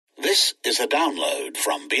This is a download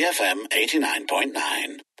from BFM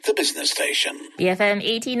 89.9, the business station. BFM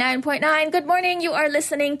 89.9. Good morning. You are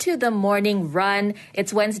listening to The Morning Run.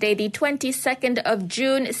 It's Wednesday, the 22nd of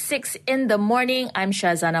June, 6 in the morning. I'm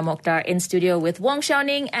Shazana Mokhtar in studio with Wong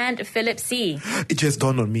Xiaoning and Philip C. It just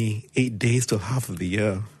dawned on me, 8 days till half of the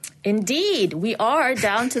year. Indeed, we are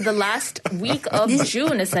down to the last week of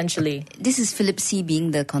June, essentially. This is Philip C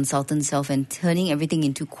being the consultant self and turning everything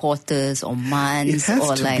into quarters or months. It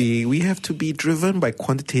has to be. We have to be driven by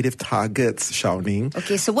quantitative targets, Xiaoning.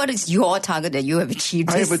 Okay, so what is your target that you have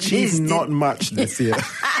achieved? I have achieved not much this year.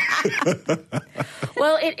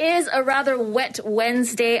 Well, it is a rather wet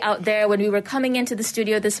Wednesday out there. When we were coming into the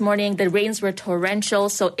studio this morning, the rains were torrential.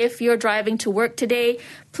 So if you're driving to work today,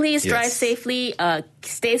 please drive safely.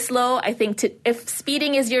 Stay slow. I think if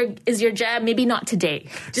speeding is your jam, maybe not today.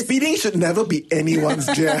 Speeding should never be anyone's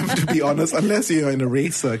jam, to be honest, unless you're in a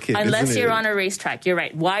race circuit. Unless you're on a racetrack. You're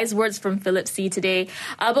right. Wise words from Philip C today.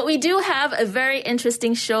 But we do have a very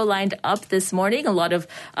interesting show lined up this morning. A lot of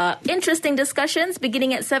interesting discussions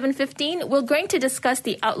beginning at 7:15. We're going to discuss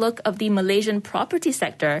the outlook of the Malaysian property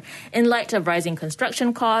sector in light of rising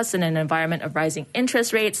construction costs and an environment of rising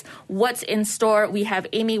interest rates. What's in store? We have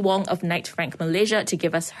Amy Wong of Knight Frank Malaysia to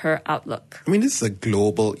give us her outlook. I mean, this is a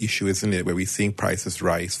global issue, isn't it, where we're seeing prices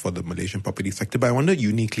rise for the Malaysian property sector. But I wonder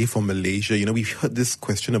uniquely for Malaysia, we've heard this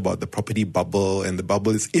question about the property bubble, and the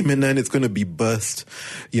bubble is imminent. It's going to be burst,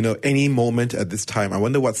 any moment at this time. I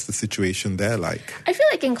wonder what's the situation there like. I feel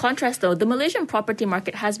like in contrast, though, the Malaysian property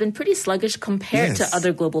market has been pretty sluggish compared to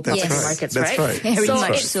other global property markets, That's right? Very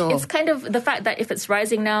much so. It's kind of the fact that if it's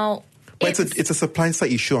rising now, It's a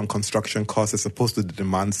supply-side issue on construction costs as opposed to the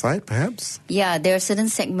demand side, perhaps? Yeah, there are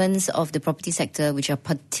certain segments of the property sector which are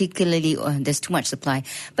particularly, there's too much supply.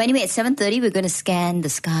 But anyway, at 7:30, we're going to scan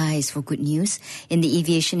the skies for good news in the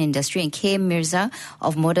aviation industry. And K. Mirza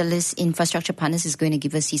of Modalist Infrastructure Partners is going to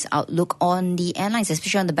give us his outlook on the airlines,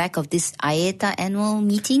 especially on the back of this IATA annual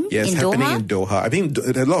meeting in Doha. Yes, happening in Doha. I think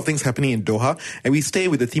there are a lot of things happening in Doha. And we stay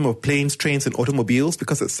with the theme of planes, trains, and automobiles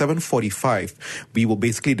because at 7:45, we will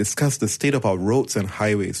basically discuss the state of our roads and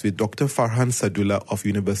highways with Dr. Farhan Sadullah of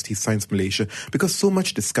University Science Malaysia, because so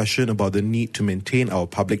much discussion about the need to maintain our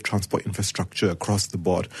public transport infrastructure across the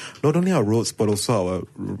board. Not only our roads, but also our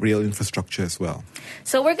rail infrastructure as well.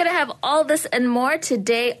 So we're going to have all this and more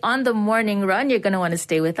today on The Morning Run. You're going to want to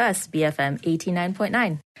stay with us, BFM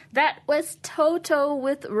 89.9. That was Toto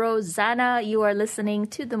with Rosanna. You are listening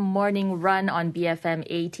to The Morning Run on BFM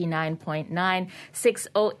 89.9,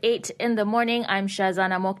 6:08 in the morning. I'm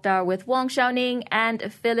Shazana Mokhtar with Wong Xiaoning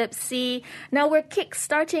and Philip C. Now we're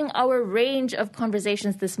kick-starting our range of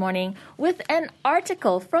conversations this morning with an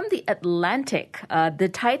article from The Atlantic. The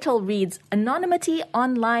title reads, "Anonymity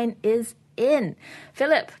Online is in."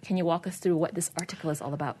 Philip, can you walk us through what this article is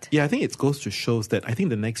all about? Yeah, I think it goes to show that I think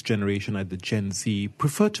the next generation, like the Gen Z,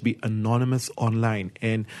 prefer to be anonymous online.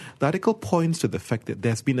 And the article points to the fact that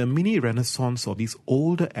there's been a mini renaissance of these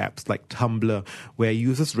older apps like Tumblr, where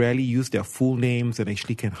users rarely use their full names and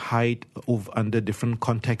actually can hide under different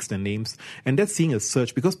contexts and names. And that's seeing a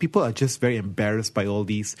surge because people are just very embarrassed by all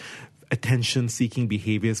these attention-seeking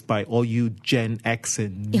behaviors by all you Gen X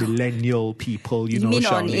and millennial people, You mean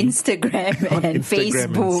on Instagram and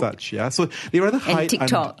Facebook and such, yeah. So they rather hide.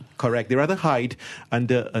 TikTok. Correct. They rather hide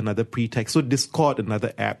under another pretext. So Discord,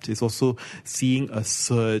 another app, is also seeing a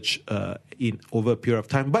surge in over a period of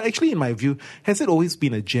time. But actually, in my view, has it always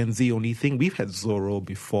been a Gen Z only thing? We've had Zorro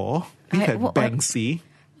before. We've had Banksy.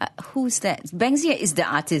 Who's that? Banksy is the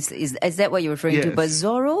artist. Is that what you're referring to? But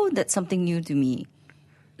Zorro, that's something new to me.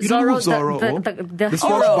 You know who Zorro? The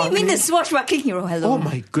hero. You mean the swashbuckling hero? Hello. Oh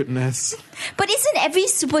my goodness. But isn't every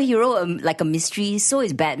superhero like a mystery? So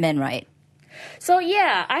is Batman, right? So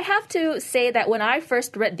yeah, I have to say that when I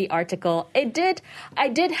first read the article, I did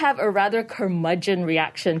have a rather curmudgeon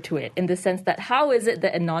reaction to it, in the sense that how is it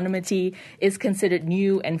that anonymity is considered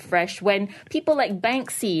new and fresh when people like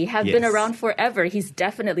Banksy have been around forever? He's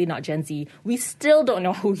definitely not Gen Z. We still don't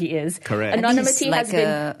know who he is. Correct. Anonymity has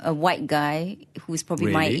been a white guy who's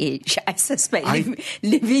probably my age, I suspect,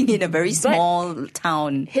 living in a very small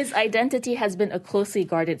town. His identity has been a closely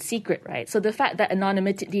guarded secret, right? So the fact that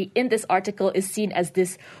anonymity in this article is seen as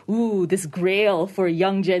this grail for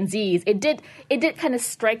young Gen Zs, it did kind of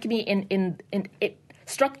strike me in it.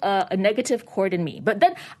 struck a negative chord in me. But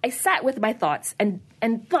then I sat with my thoughts and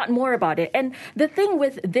thought more about it. And the thing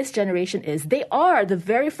with this generation is they are the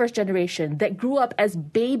very first generation that grew up as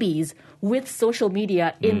babies with social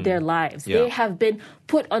media in their lives. Yeah. They have been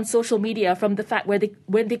put on social media from the fact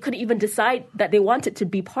when they couldn't even decide that they wanted to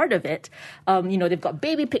be part of it. They've got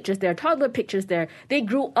baby pictures there, toddler pictures there. They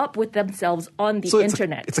grew up with themselves on the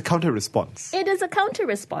internet. It's a counter response. It is a counter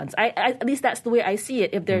response. At least that's the way I see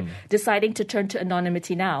it if they're deciding to turn to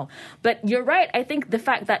anonymity now. But you're right. I think the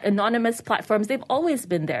fact that anonymous platforms, they've always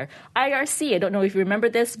been there. IRC, I don't know if you remember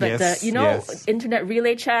this, but Yes, yes. Internet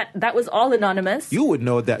Relay Chat, that was all anonymous. You would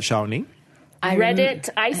know that, Xiaoning. Reddit,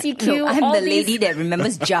 ICQ, No, I'm all the these. lady that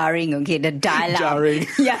remembers jarring, okay, the dial-up. Jarring.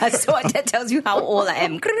 Yeah, so that tells you how old I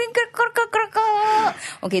am.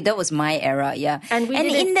 Okay, that was my era, yeah. And we in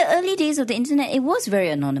didn't- the early days of the internet, it was very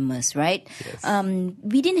anonymous, right? Yes.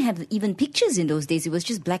 We didn't have even pictures in those days. It was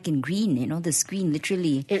just black and green, the screen,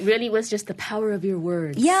 literally. It really was just the power of your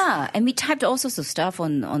words. Yeah, and we typed all sorts of stuff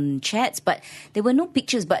on chats, but there were no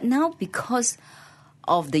pictures. But now, because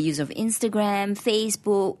of the use of Instagram,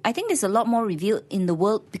 Facebook, I think there's a lot more revealed in the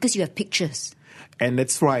world because you have pictures. And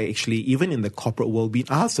that's why, actually, even in the corporate world, we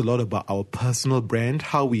asked a lot about our personal brand,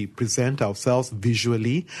 how we present ourselves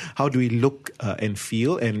visually, how do we look and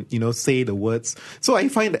feel and, say the words. So I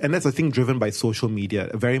find, and that's, I think, driven by social media,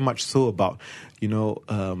 very much so about,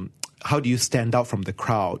 how do you stand out from the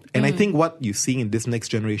crowd? And I think what you're seeing in this next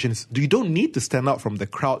generation is you don't need to stand out from the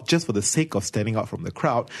crowd just for the sake of standing out from the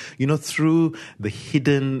crowd. Through the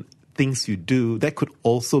hidden things you do, that could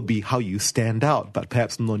also be how you stand out, but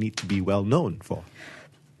perhaps no need to be well known for.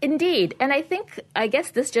 Indeed. And I guess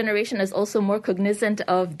this generation is also more cognizant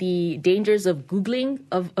of the dangers of Googling,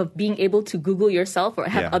 of being able to Google yourself or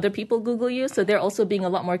have other people Google you. So they're also being a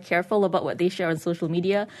lot more careful about what they share on social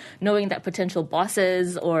media, knowing that potential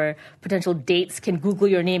bosses or potential dates can Google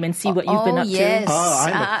your name and see what you've been up yes. to.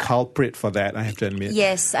 I'm a culprit for that, I have to admit.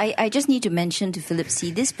 Yes, I just need to mention to Philip C.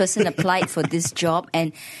 This person applied for this job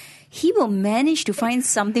and he will manage to find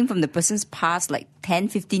something from the person's past like 10,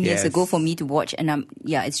 15 years Yes. ago for me to watch. And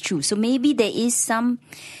it's true. So maybe there is some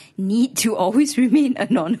need to always remain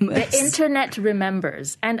anonymous. The internet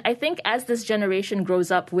remembers. And I think as this generation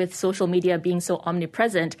grows up with social media being so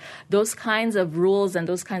omnipresent, those kinds of rules and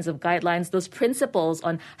those kinds of guidelines, those principles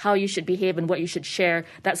on how you should behave and what you should share,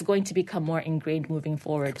 that's going to become more ingrained moving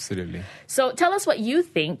forward. Absolutely. So tell us what you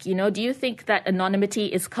think. Do you think that anonymity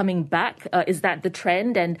is coming back? Is that the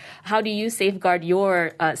trend? And how do you safeguard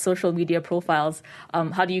your social media profiles?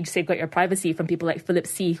 How do you safeguard your privacy from people like Philip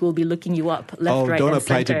C., who will be looking you up left, right, don't and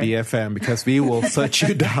apply center? to BFM because we will search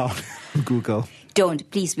you down on Google.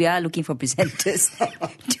 Don't, please. We are looking for presenters.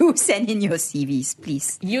 Do send in your CVs,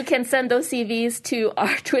 please. You can send those CVs to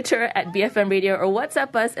our Twitter at BFM Radio or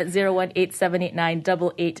WhatsApp us at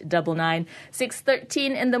 018-789-8899.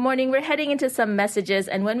 6:13 in the morning. We're heading into some messages,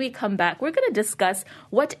 and when we come back, we're going to discuss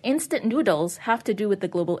what instant noodles have to do with the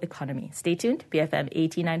global economy. Stay tuned. BFM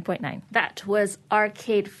 89.9. That was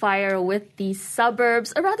Arcade Fire with The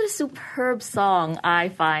Suburbs, a rather superb song, I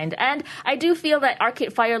find. And I do feel that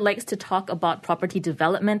Arcade Fire likes to talk about property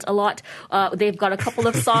development a lot. They've got a couple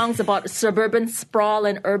of songs about suburban sprawl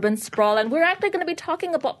and urban sprawl, and we're actually going to be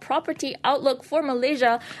talking about property outlook for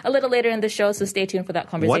Malaysia a little later in the show, so stay tuned for that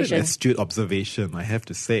conversation. What an astute observation, I have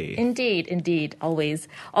to say. Indeed. Always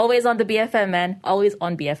on the BFM, man. Always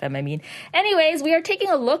on BFM, I mean. Anyways, we are taking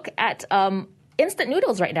a look at instant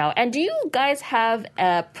noodles right now. And do you guys have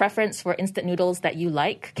a preference for instant noodles that you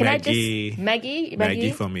like? Maggi.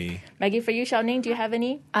 Maggi for me. Maggi for you, Xiaoning, do you have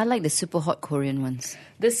any? I like the super hot Korean ones.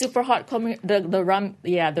 The super hot,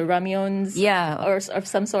 the ramyons, Yeah. or of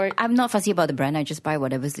some sort. I'm not fussy about the brand. I just buy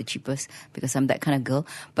whatever's the cheapest because I'm that kind of girl.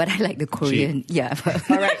 But I like the Korean. Yeah.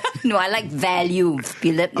 All right. No, I like value,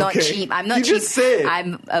 Philip, not Okay. cheap. I'm not You cheap. just said.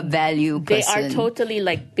 I'm a value They person. are totally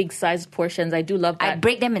like big sized portions. I do love that. I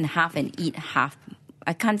break them in half and eat half.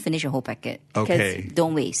 I can't finish a whole packet. Okay.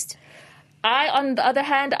 Don't waste. On the other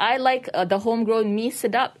hand, I like the homegrown mee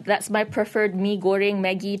sedap. That's my preferred mee goreng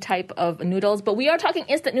Maggi type of noodles. But we are talking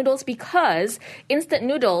instant noodles because instant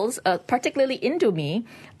noodles, particularly Indomie,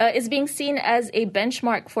 is being seen as a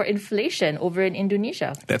benchmark for inflation over in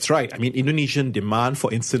Indonesia. That's right. I mean, Indonesian demand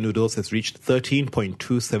for instant noodles has reached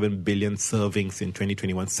 13.27 billion servings in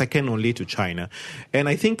 2021, second only to China. And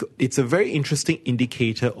I think it's a very interesting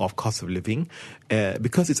indicator of cost of living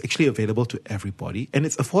because it's actually available to everybody and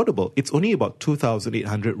it's affordable. It's only only about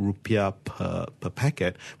 2,800 rupiah per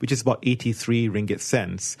packet, which is about 83 ringgit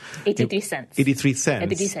cents. 83 cents. 83 cents.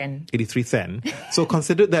 83 cents. 83 cents. So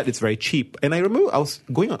consider that it's very cheap. And I remember I was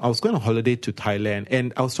going on holiday to Thailand,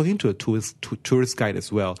 and I was talking to a tourist guide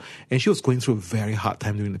as well. And she was going through a very hard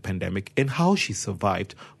time during the pandemic. And how she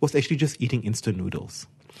survived was actually just eating instant noodles.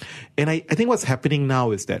 And I think what's happening now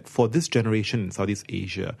is that for this generation in Southeast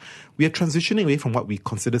Asia, we are transitioning away from what we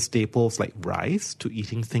consider staples like rice to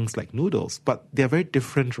eating things like noodles. But they're very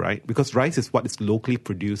different, right? Because rice is what is locally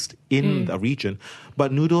produced in the region,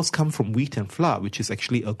 but noodles come from wheat and flour, which is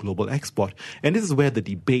actually a global export. And this is where the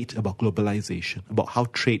debate about globalization, about how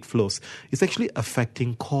trade flows, is actually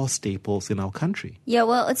affecting core staples in our country. Yeah,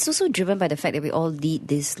 well, it's also driven by the fact that we all lead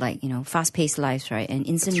this, fast-paced lives, right? And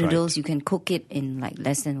instant noodles, you can cook it in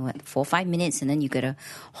less than 4 or 5 minutes, and then you get a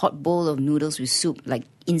hot bowl of noodles with soup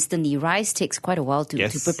instantly. Rice takes quite a while to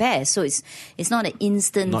prepare, so it's not an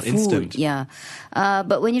instant food. Instant. Yeah,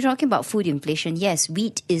 but when you're talking about food inflation, yes,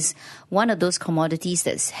 wheat is one of those commodities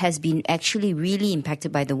that has been actually really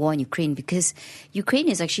impacted by the war in Ukraine, because Ukraine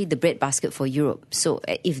is actually the breadbasket for Europe. So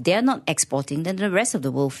if they're not exporting, then the rest of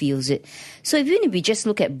the world feels it. So even if we just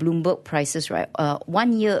look at Bloomberg prices, right,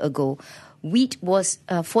 1 year ago, wheat was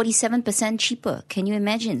 47% cheaper. Can you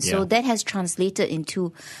imagine? Yeah. So that has translated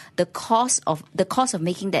into the cost of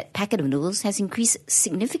making that packet of noodles has increased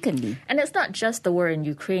significantly. And it's not just the war in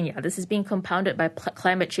Ukraine. Yeah, this is being compounded by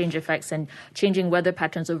climate change effects and changing weather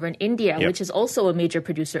patterns over in India, which is also a major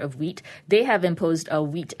producer of wheat. They have imposed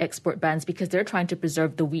wheat export bans because they're trying to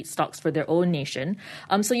preserve the wheat stocks for their own nation.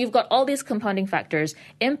 So you've got all these compounding factors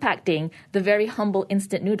impacting the very humble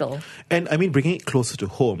instant noodle. And I mean, bringing it closer to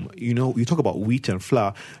home, you talk about wheat and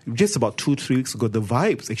flour. Just about 2-3 weeks ago, the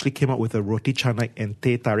Vibes actually came out with a Roti Canai and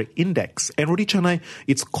Teh Tarik index. And Roti Canai,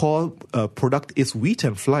 its core product is wheat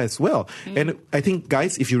and flour as well. And I think,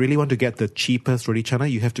 guys, if you really want to get the cheapest Roti Canai,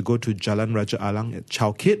 you have to go to Jalan Raja Alang at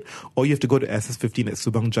Chow Kit, or you have to go to SS15 at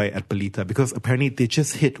Subang Jaya at Pelita, because apparently they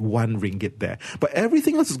just hit 1 ringgit there. But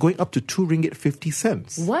everything else is going up to 2 ringgit 50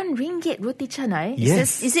 cents. 1 ringgit Roti Canai?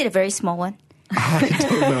 Yes. Is it a very small one? I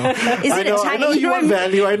don't know. Is it a tiny? I know you want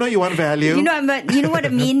value. I know you want value. You know what I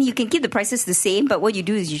mean? You can keep the prices the same, but what you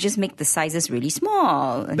do is you just make the sizes really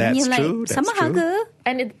small. And That's then you're true. That's sama true. harga.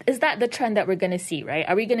 And is that the trend that we're going to see, right?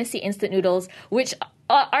 Are we going to see instant noodles, which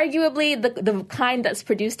arguably the kind that's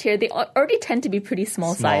produced here, they already tend to be pretty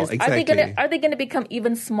small size. Exactly. Are they going to become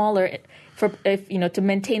even smaller to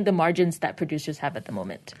maintain the margins that producers have at the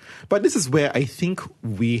moment? But this is where I think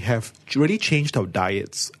we have really changed our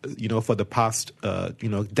diets, for the past,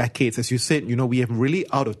 decades. As you said, we have really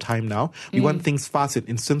out of time now. We want things fast and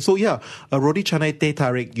instant. So yeah, a Roti Canai Teh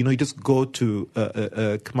Tarik, you just go to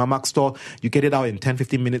a mamak store, you get it out in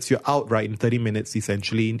 10-15 minutes, you're out, right, in 30 minutes,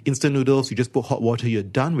 essentially. In instant noodles, you just put hot water, you're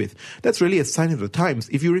done with. That's really a sign of the times.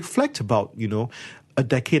 If you reflect about, a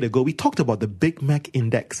decade ago, we talked about the Big Mac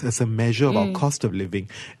Index as a measure of our cost of living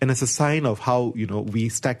and as a sign of how, we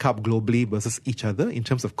stack up globally versus each other in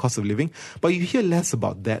terms of cost of living. But you hear less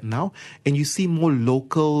about that now, and you see more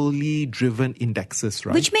locally driven indexes,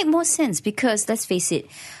 right? Which make more sense because, let's face it,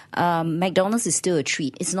 McDonald's is still a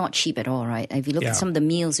treat. It's not cheap at all, right? If you look at some of the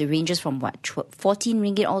meals, it ranges from 14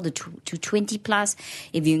 ringgit all to 20 plus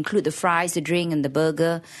if you include the fries, the drink, and the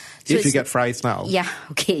burger. So if you get fries now. Yeah,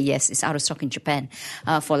 okay, yes, it's out of stock in Japan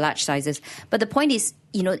for large sizes. But the point is,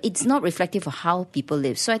 it's not reflective of how people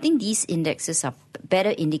live. So I think these indexes are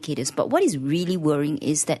better indicators. But what is really worrying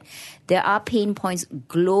is that there are pain points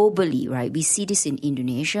globally, right? We see this in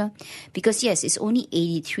Indonesia because, yes, it's only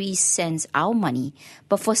 83 cents our money.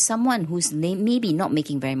 But for someone who's maybe not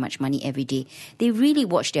making very much money every day, they really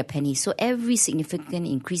watch their pennies. So every significant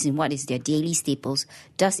increase in what is their daily staples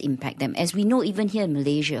does impact them. As we know, even here in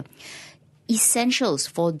Malaysia, essentials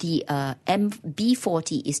for the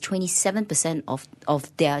MB40 is 27%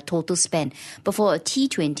 of their total spend. But for a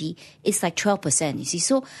T20, it's like 12%, you see.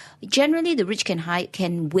 So generally the rich can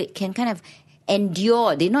kind of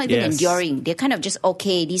endure. They're not even enduring. They're kind of just,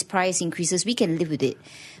 okay, these price increases, we can live with it.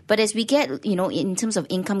 But as we get, in terms of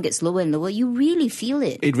income gets lower and lower, you really feel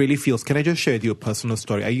it. It really feels. Can I just share with you a personal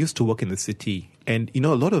story? I used to work in the city, and, a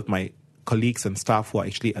lot of my colleagues and staff who are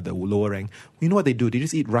actually at the lower rank, you know what they do? They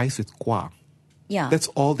just eat rice with kuah. Yeah. That's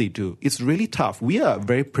all they do. It's really tough. We are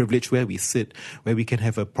very privileged where we sit, where we can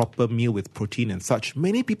have a proper meal with protein and such.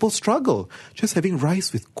 Many people struggle just having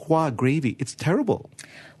rice with kuah gravy. It's terrible.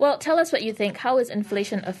 Well, tell us what you think. How is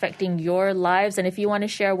inflation affecting your lives? And if you want to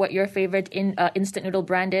share what your favorite instant noodle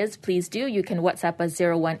brand is, please do. You can WhatsApp us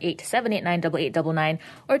 018-789-8899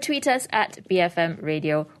 or tweet us at BFM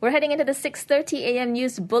Radio. We're heading into the 6:30 a.m.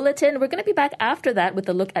 news bulletin. We're going to be back after that with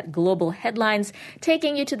a look at global headlines.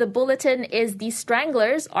 Taking you to the bulletin is the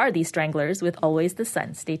Stranglers with Always the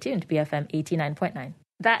Sun. Stay tuned, BFM 89.9.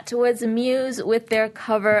 That was Muse with their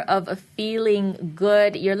cover of Feeling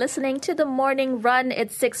Good. You're listening to The Morning Run.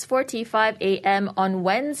 It's 6:45 a.m. on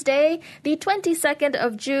Wednesday, the 22nd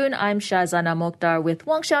of June. I'm Shazana Mokhtar with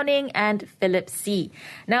Wong Xiaoning and Philip C.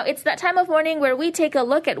 Now, it's that time of morning where we take a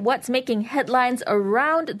look at what's making headlines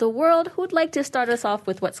around the world. Who'd like to start us off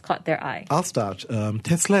with what's caught their eye? I'll start.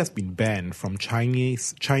 Tesla has been banned from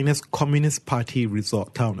China's Communist Party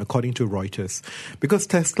resort town, according to Reuters, because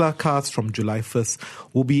Tesla cars from July 1st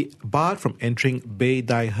will be barred from entering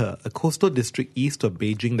Beidaihe, a coastal district east of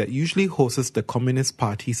Beijing that usually hosts the Communist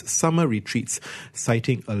Party's summer retreats,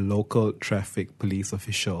 citing a local traffic police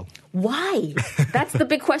official. Why? That's the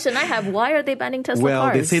big question I have. Why are they banning Tesla cars?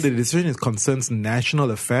 Well, they say the decision concerns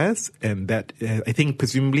national affairs, and that I think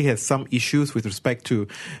presumably has some issues with respect to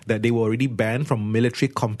that they were already banned from military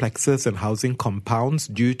complexes and housing compounds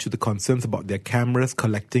due to the concerns about their cameras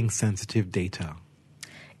collecting sensitive data.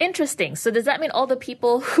 Interesting. So does that mean all the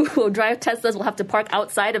people who will drive Teslas will have to park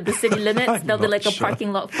outside of the city limits? There'll be like a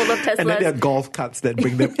parking lot full of Teslas. And then there are golf carts that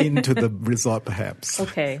bring them into the resort, perhaps.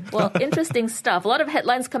 Okay. Well, interesting stuff. A lot of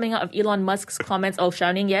headlines coming out of Elon Musk's comments. Oh,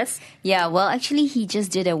 Xiaoning, yes? Yeah, well, actually, he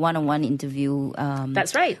just did a one-on-one interview.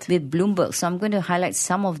 That's right. With Bloomberg. So I'm going to highlight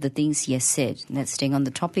some of the things he has said. That's staying on the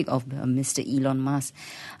topic of Mr. Elon Musk.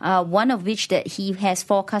 One of which that he has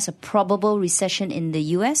forecast a probable recession in the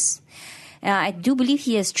US. I do believe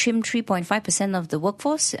he has trimmed 3.5% of the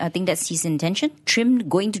workforce. I think that's his intention.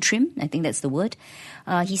 Going to trim. I think that's the word.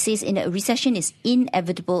 He says a recession is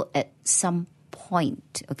inevitable at some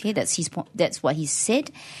point. Okay, that's his point. That's what he said.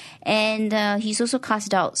 And he's also cast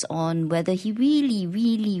doubts on whether he really,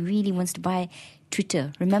 really, really wants to buy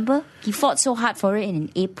Twitter. Remember? He fought so hard for it in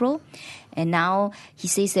April. And now he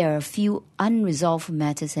says there are a few unresolved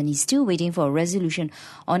matters and he's still waiting for a resolution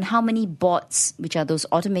on how many bots, which are those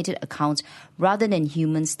automated accounts, rather than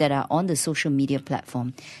humans that are on the social media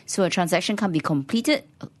platform. So a transaction can't be completed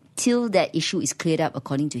till that issue is cleared up,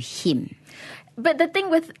 according to him. But the thing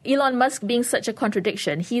with Elon Musk being such a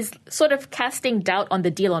contradiction, he's sort of casting doubt on the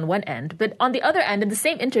deal on one end. But on the other end, in the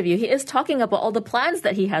same interview, he is talking about all the plans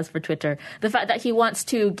that he has for Twitter. The fact that he wants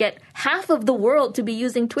to get half of the world to be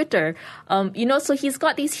using Twitter. So he's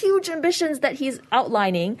got these huge ambitions that he's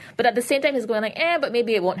outlining. But at the same time, he's going like, but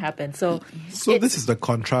maybe it won't happen. So this is the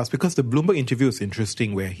contrast, because the Bloomberg interview is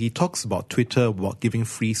interesting where he talks about Twitter, about giving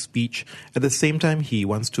free speech. At the same time, he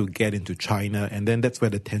wants to get into China. And then that's where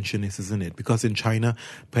the tension is, isn't it? Because in China,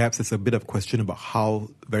 perhaps there's a bit of question about how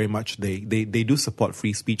very much they do support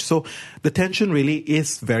free speech. So the tension really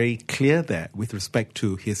is very clear there with respect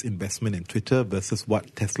to his investment in Twitter versus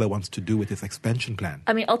what Tesla wants to do with his expansion plan.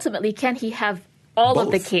 I mean, ultimately, can he have all both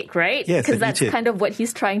of the cake, right? Yes, because that's kind of what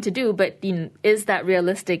he's trying to do. But is that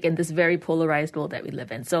realistic in this very polarized world that we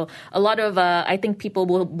live in? So a lot of, I think people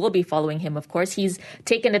will be following him, of course. He's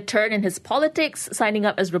taken a turn in his politics, signing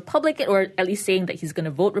up as Republican, or at least saying that he's going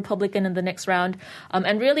to vote Republican in the next round,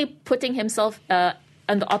 and really putting himself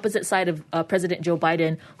on the opposite side of President Joe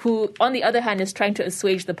Biden, who, on the other hand, is trying to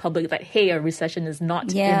assuage the public that, hey, a recession is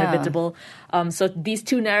not inevitable. So these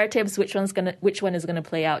two narratives, which one is going to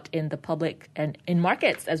play out in the public and in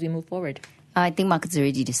markets as we move forward? I think markets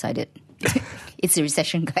already decided. It's a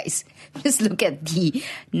recession, guys. Just look at the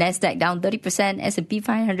NASDAQ down 30%, S&P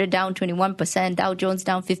 500 down 21%, Dow Jones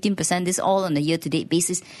down 15%. This all on a year-to-date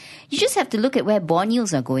basis. You just have to look at where bond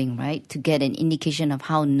yields are going, right, to get an indication of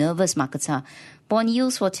how nervous markets are. Bond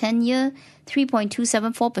yields for 10-year,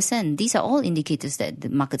 3.274%. These are all indicators that the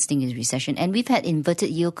markets think is recession. And we've had inverted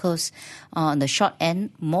yield curves on the short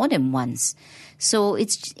end more than once. So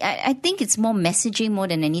I think it's more messaging more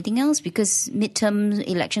than anything else, because midterm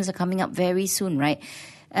elections are coming up very soon, right?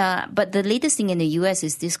 But the latest thing in the U.S.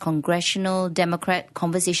 is this congressional Democrat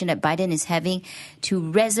conversation that Biden is having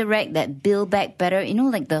to resurrect that Build Back Better,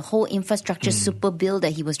 like the whole infrastructure super bill that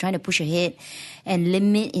he was trying to push ahead and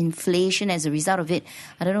limit inflation as a result of it.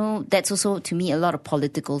 I don't know. That's also, to me, a lot of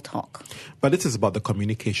political talk. But this is about the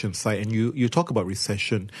communication side. And you talk about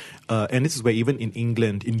recession. And this is where even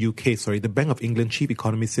in UK, the Bank of England chief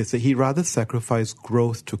economist says that he'd rather sacrifice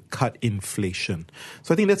growth to cut inflation.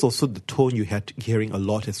 So I think that's also the tone you had hearing a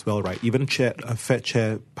lot as well, right? Even Fed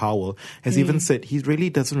Chair Powell has even said he really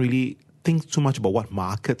doesn't think too much about what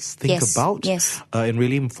markets think about and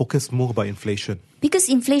really focus more about inflation. Because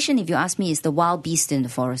inflation, if you ask me, is the wild beast in the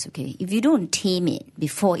forest, okay? If you don't tame it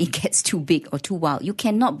before it gets too big or too wild, you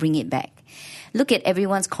cannot bring it back. Look at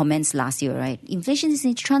everyone's comments last year, right? Inflation is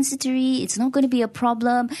transitory, it's not going to be a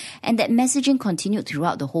problem. And that messaging continued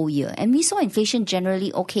throughout the whole year. And we saw inflation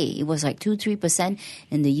generally okay. It was like 2-3%,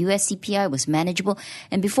 and the US CPI was manageable.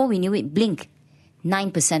 And before we knew it, blink,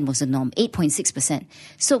 9% was the norm, 8.6%.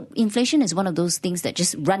 So inflation is one of those things that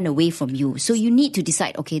just run away from you. So you need to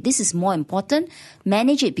decide, okay, this is more important,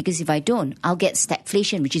 manage it, because if I don't, I'll get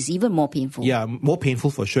stagflation, which is even more painful. Yeah, more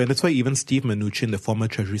painful for sure. And that's why even Steve Mnuchin, the former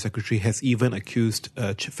Treasury Secretary, has even accused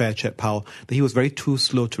Fair Chat Powell that he was very too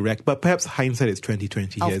slow to react. But perhaps hindsight is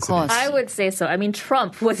 20/20 here, Of course. I would say so. I mean,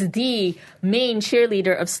 Trump was the main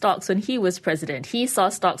cheerleader of stocks when he was president. He saw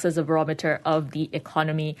stocks as a barometer of the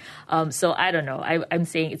economy. So I don't know. I'm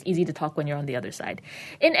saying it's easy to talk when you're on the other side.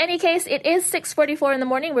 In any case, it is 6:44 in the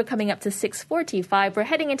morning. We're coming up to 6:45. We're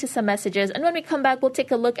heading into some messages. And when we come back, we'll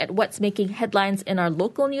take a look at what's making headlines in our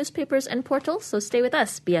local newspapers and portals. So stay with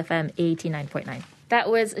us, BFM 89.9. That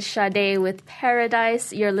was Sade with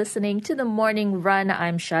Paradise. You're listening to The Morning Run.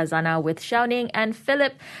 I'm Shazana with Xiaoning and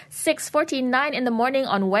Philip. 6:49 in the morning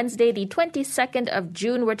on Wednesday, the 22nd of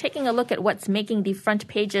June. We're taking a look at what's making the front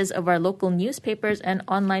pages of our local newspapers and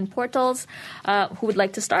online portals. Who would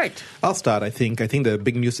like to start? I'll start, I think. I think the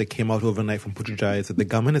big news that came out overnight from Putrajaya is that the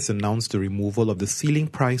government has announced the removal of the ceiling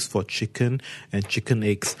price for chicken and chicken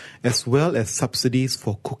eggs, as well as subsidies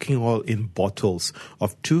for cooking oil in bottles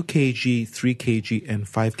of 2 kg, 3 kg, and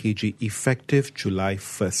 5 kg effective July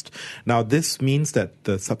 1st. Now, this means that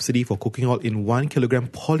the subsidy for cooking oil in 1 kilogram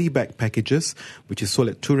polybag packages, which is sold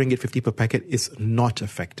at RM2.50 per packet, is not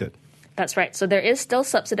affected. That's right. So there is still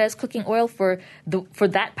subsidized cooking oil for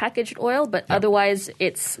that packaged oil, but otherwise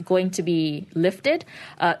it's going to be lifted.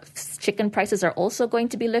 Chicken prices are also going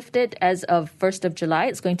to be lifted as of 1st of July.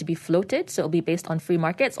 It's going to be floated, so it'll be based on free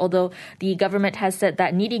markets, although the government has said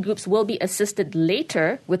that needy groups will be assisted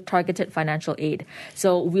later with targeted financial aid.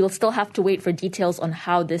 So we'll still have to wait for details on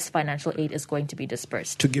how this financial aid is going to be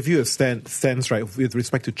dispersed. To give you a sense, right, with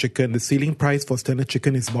respect to chicken, the ceiling price for standard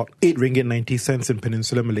chicken is about RM8.90 in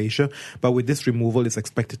Peninsular Malaysia. But with this removal, it's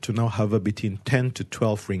expected to now hover between 10 to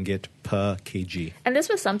 12 ringgit per kg. And this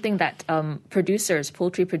was something that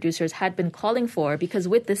poultry producers had been calling for, because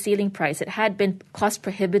with the ceiling price, it had been cost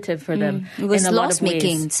prohibitive for them. It was in a lot of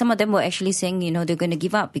loss-making. ways. Some of them were actually saying, they're going to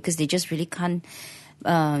give up because they just really can't,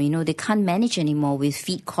 they can't manage anymore with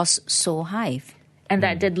feed costs so high. And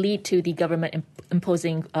that did lead to the government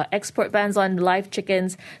imposing export bans on live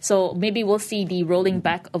chickens. So maybe we'll see the rolling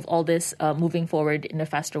back of all this moving forward in a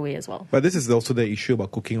faster way as well. But this is also the issue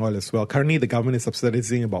about cooking oil as well. Currently, the government is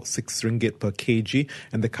subsidizing about 6 ringgit per kg,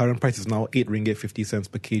 and the current price is now RM8.50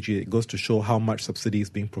 per kg. It goes to show how much subsidy is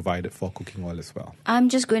being provided for cooking oil as well. I'm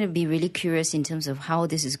just going to be really curious in terms of how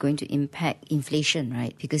this is going to impact inflation,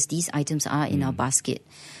 right? Because these items are in our basket.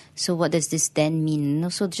 So what does this then mean?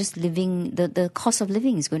 Also, just living, the cost of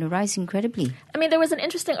living is going to rise incredibly. I mean, there was an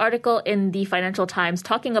interesting article in the Financial Times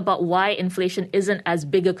talking about why inflation isn't as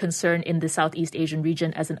big a concern in the Southeast Asian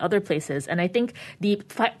region as in other places. And I think the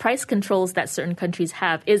price controls that certain countries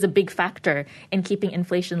have is a big factor in keeping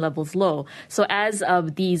inflation levels low. So as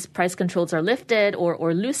these price controls are lifted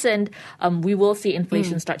or loosened, we will see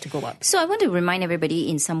inflation start to go up. So I want to remind everybody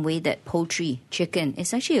in some way that poultry, chicken,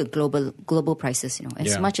 is actually a global prices,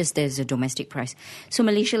 as much as there's a domestic price. So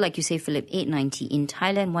Malaysia, like you say, Philip, 8.90. In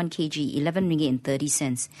Thailand, 1 kg, 11 ringgit and 30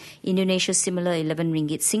 cents. Indonesia, similar, 11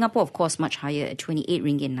 ringgit. Singapore, of course, much higher at 28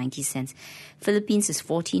 ringgit and 90 cents. Philippines is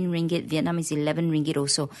 14 ringgit. Vietnam is 11 ringgit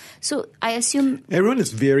also. So I assume everyone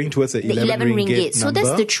is veering towards the 11 ringgit number. So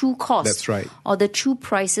that's the true cost. That's right. Or the true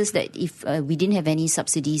prices that if we didn't have any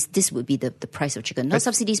subsidies, this would be the price of chicken. Not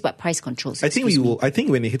subsidies, but price controls. I think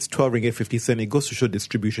when it hits 12 ringgit 50 cents, it goes to show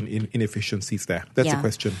distribution inefficiencies there. That's the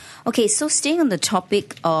question. Okay, so staying on the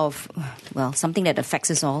topic of, something that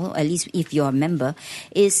affects us all, at least if you're a member,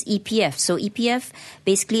 is EPF. So EPF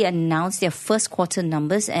basically announced their first quarter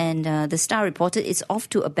numbers, and the Star reported it's off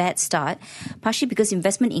to a bad start, partially because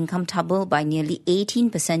investment income tumbled by nearly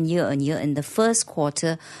 18% year on year in the first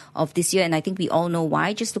quarter of this year. And I think we all know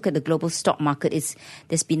why. Just look at the global stock market.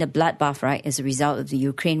 There's been a bloodbath, right, as a result of the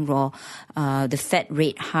Ukraine war, the Fed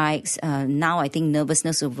rate hikes. Now I think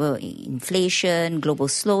nervousness over inflation, global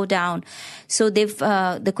slowdown. So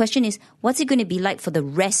the question is, what's it going to be like for the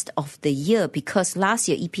rest of the year? Because last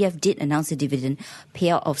year, EPF did announce a dividend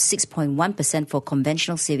payout of 6.1% for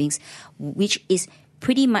conventional savings, which is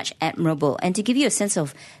pretty much admirable. And to give you a sense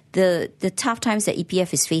of the tough times that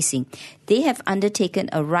EPF is facing, they have undertaken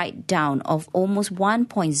a write-down of almost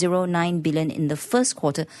 1.09 billion in the first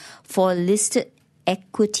quarter for listed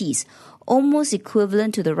equities, almost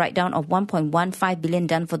equivalent to the write-down of 1.15 billion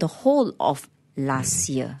done for the whole of last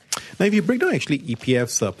year. Now, if you break down actually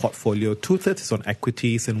EPF's portfolio, 2/3 is on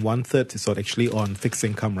equities and 1/3 is actually on fixed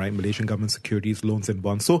income, right? Malaysian government securities, loans and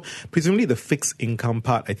bonds. So presumably the fixed income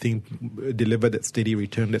part, I think, delivered that steady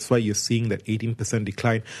return. That's why you're seeing that 18%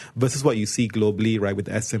 decline versus what you see globally, right, with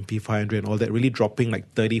the S&P 500 and all that, really dropping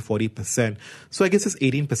like 30-40%. So I guess this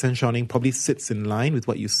 18% shorting probably sits in line with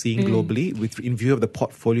what you're seeing globally in view of the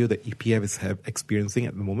portfolio that EPF is experiencing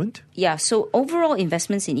at the moment. Yeah, so overall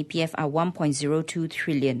investments in EPF are 1.02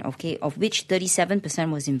 trillion, okay, of which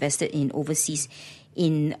 37% was invested in overseas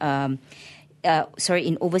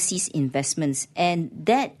overseas investments, and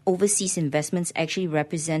that overseas investments actually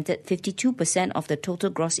represented 52% of the total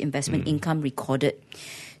gross investment income recorded.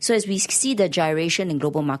 So as we see the gyration in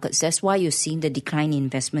global markets, that's why you're seeing the decline in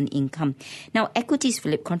investment income. Now, equities,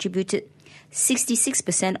 Philip, contributed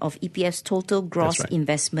 66% of EPF's total gross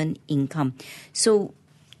investment income. So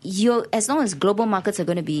as long as global markets are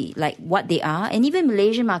going to be like what they are, and even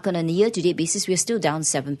Malaysian market on a year-to-date basis, we're still down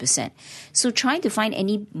 7%. So trying to find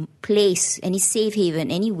any place, any safe haven,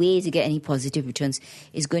 any way to get any positive returns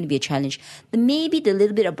is going to be a challenge. Maybe the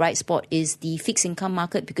little bit of bright spot is the fixed income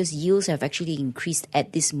market, because yields have actually increased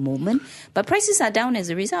at this moment, but prices are down as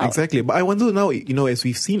a result. Exactly. But I wonder now, as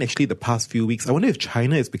we've seen actually the past few weeks, I wonder if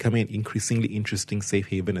China is becoming an increasingly interesting safe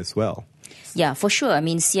haven as well. Yeah, for sure. I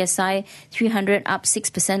mean, CSI 300 up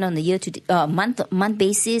 6% on the month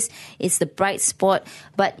basis. It's the bright spot.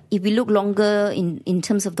 But if we look longer in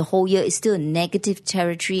terms of the whole year, it's still a negative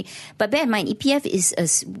territory. But bear in mind, EPF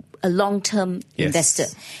is a long-term investor.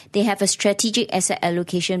 They have a strategic asset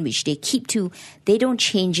allocation which they keep to. They don't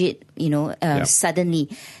change it, suddenly.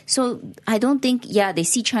 So I don't think, they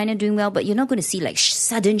see China doing well, but you're not going to see like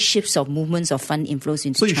sudden shifts of movements of fund inflows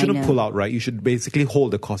into China. So you shouldn't pull out, right? You should basically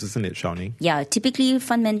hold the cost, isn't it, Xiaoning? Yeah, typically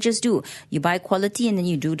fund managers do. You buy quality and then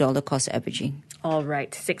you do dollar cost averaging. All right,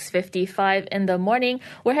 6:55 in the morning.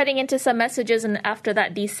 We're heading into some messages, and after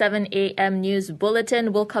that, the 7 a.m. news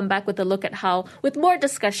bulletin. We'll come back with a look at with more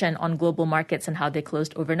discussion on global markets and how they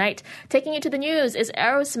closed overnight. Taking you to the news is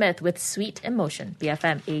Aerosmith with Sweet Emotion,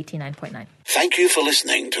 BFM 89.9. Thank you for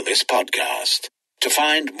listening to this podcast. To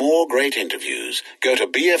find more great interviews, go to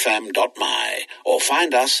bfm.my or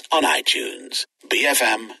find us on iTunes.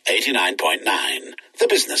 BFM 89.9, the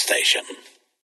business station.